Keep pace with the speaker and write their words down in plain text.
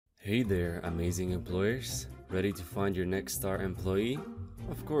Hey there, amazing employers. Ready to find your next star employee?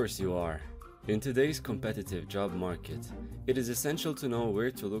 Of course you are. In today's competitive job market, it is essential to know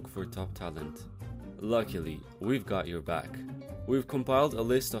where to look for top talent. Luckily, we've got your back. We've compiled a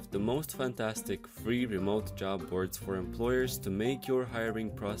list of the most fantastic free remote job boards for employers to make your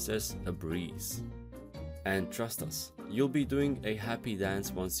hiring process a breeze. And trust us, you'll be doing a happy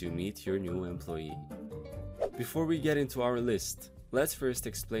dance once you meet your new employee. Before we get into our list, let's first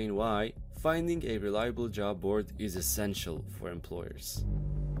explain why finding a reliable job board is essential for employers.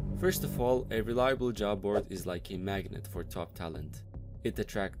 First of all, a reliable job board is like a magnet for top talent. It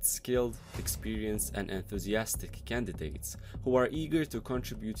attracts skilled, experienced, and enthusiastic candidates who are eager to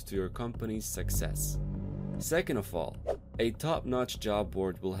contribute to your company's success. Second of all, a top-notch job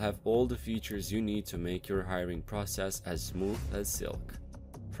board will have all the features you need to make your hiring process as smooth as silk.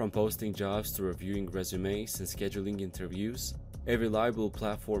 From posting jobs to reviewing resumes and scheduling interviews, a reliable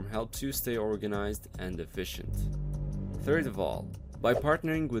platform helps you stay organized and efficient. Third of all, by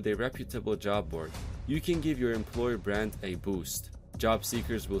partnering with a reputable job board, you can give your employer brand a boost. Job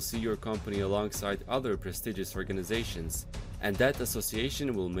seekers will see your company alongside other prestigious organizations, and that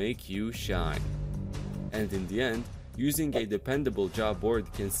association will make you shine. And in the end, using a dependable job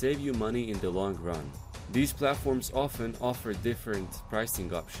board can save you money in the long run. These platforms often offer different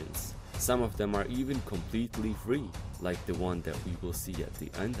pricing options. Some of them are even completely free, like the one that we will see at the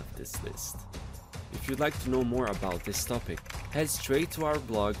end of this list. If you'd like to know more about this topic, head straight to our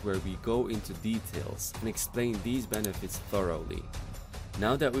blog where we go into details and explain these benefits thoroughly.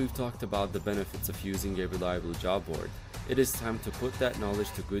 Now that we've talked about the benefits of using a reliable job board, it is time to put that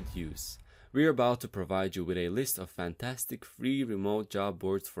knowledge to good use. We're about to provide you with a list of fantastic free remote job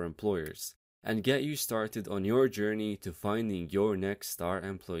boards for employers and get you started on your journey to finding your next star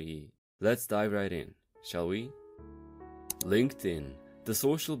employee. Let's dive right in, shall we? LinkedIn, the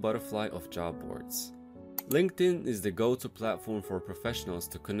social butterfly of job boards. LinkedIn is the go-to platform for professionals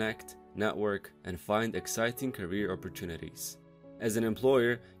to connect, network, and find exciting career opportunities. As an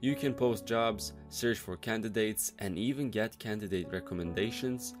employer, you can post jobs, search for candidates, and even get candidate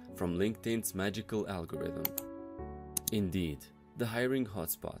recommendations from LinkedIn's magical algorithm. Indeed, the hiring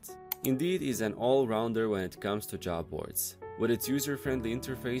hotspot. Indeed is an all-rounder when it comes to job boards. With its user-friendly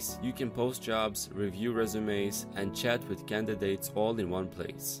interface, you can post jobs, review resumes, and chat with candidates all in one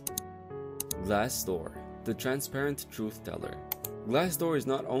place. Glassdoor, the transparent truth teller. Glassdoor is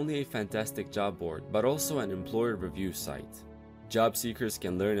not only a fantastic job board, but also an employer review site. Job seekers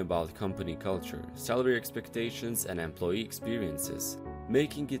can learn about company culture, salary expectations, and employee experiences,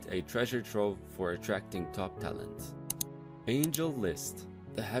 making it a treasure trove for attracting top talent. AngelList,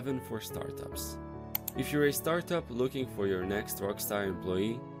 the heaven for startups. If you're a startup looking for your next rockstar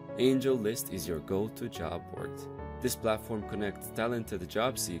employee, AngelList is your go-to job board. This platform connects talented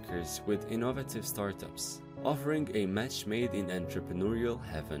job seekers with innovative startups, offering a match made in entrepreneurial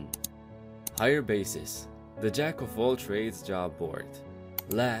heaven. HireBasis, the jack of all trades job board.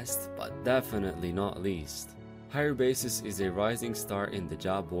 Last but definitely not least, HireBasis is a rising star in the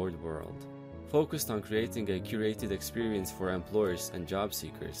job board world. Focused on creating a curated experience for employers and job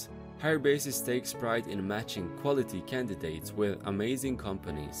seekers, HireBasis takes pride in matching quality candidates with amazing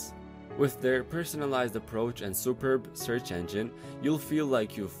companies. With their personalized approach and superb search engine, you'll feel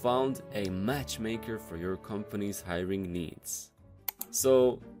like you've found a matchmaker for your company's hiring needs.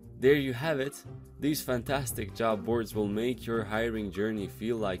 So, there you have it. These fantastic job boards will make your hiring journey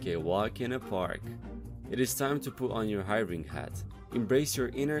feel like a walk in a park. It is time to put on your hiring hat, embrace your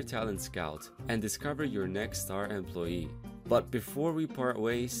inner talent scout, and discover your next star employee. But before we part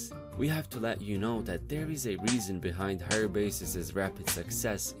ways, we have to let you know that there is a reason behind HireBasis' rapid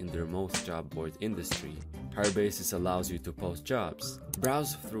success in the remote job board industry. HireBasis allows you to post jobs,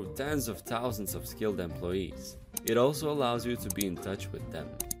 browse through tens of thousands of skilled employees. It also allows you to be in touch with them,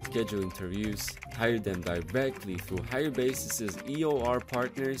 schedule interviews, hire them directly through HireBasis' EOR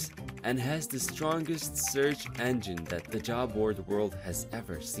partners, and has the strongest search engine that the job board world has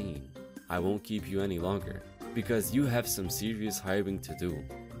ever seen. I won't keep you any longer, because you have some serious hiring to do.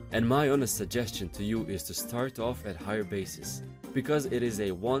 And my honest suggestion to you is to start off at HireBasis, because it is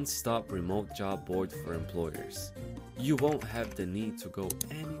a one-stop remote job board for employers. You won't have the need to go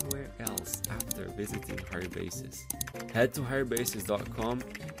anywhere else after visiting HireBasis. Head to hirebasis.com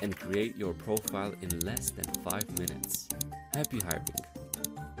and create your profile in less than 5 minutes. Happy hiring!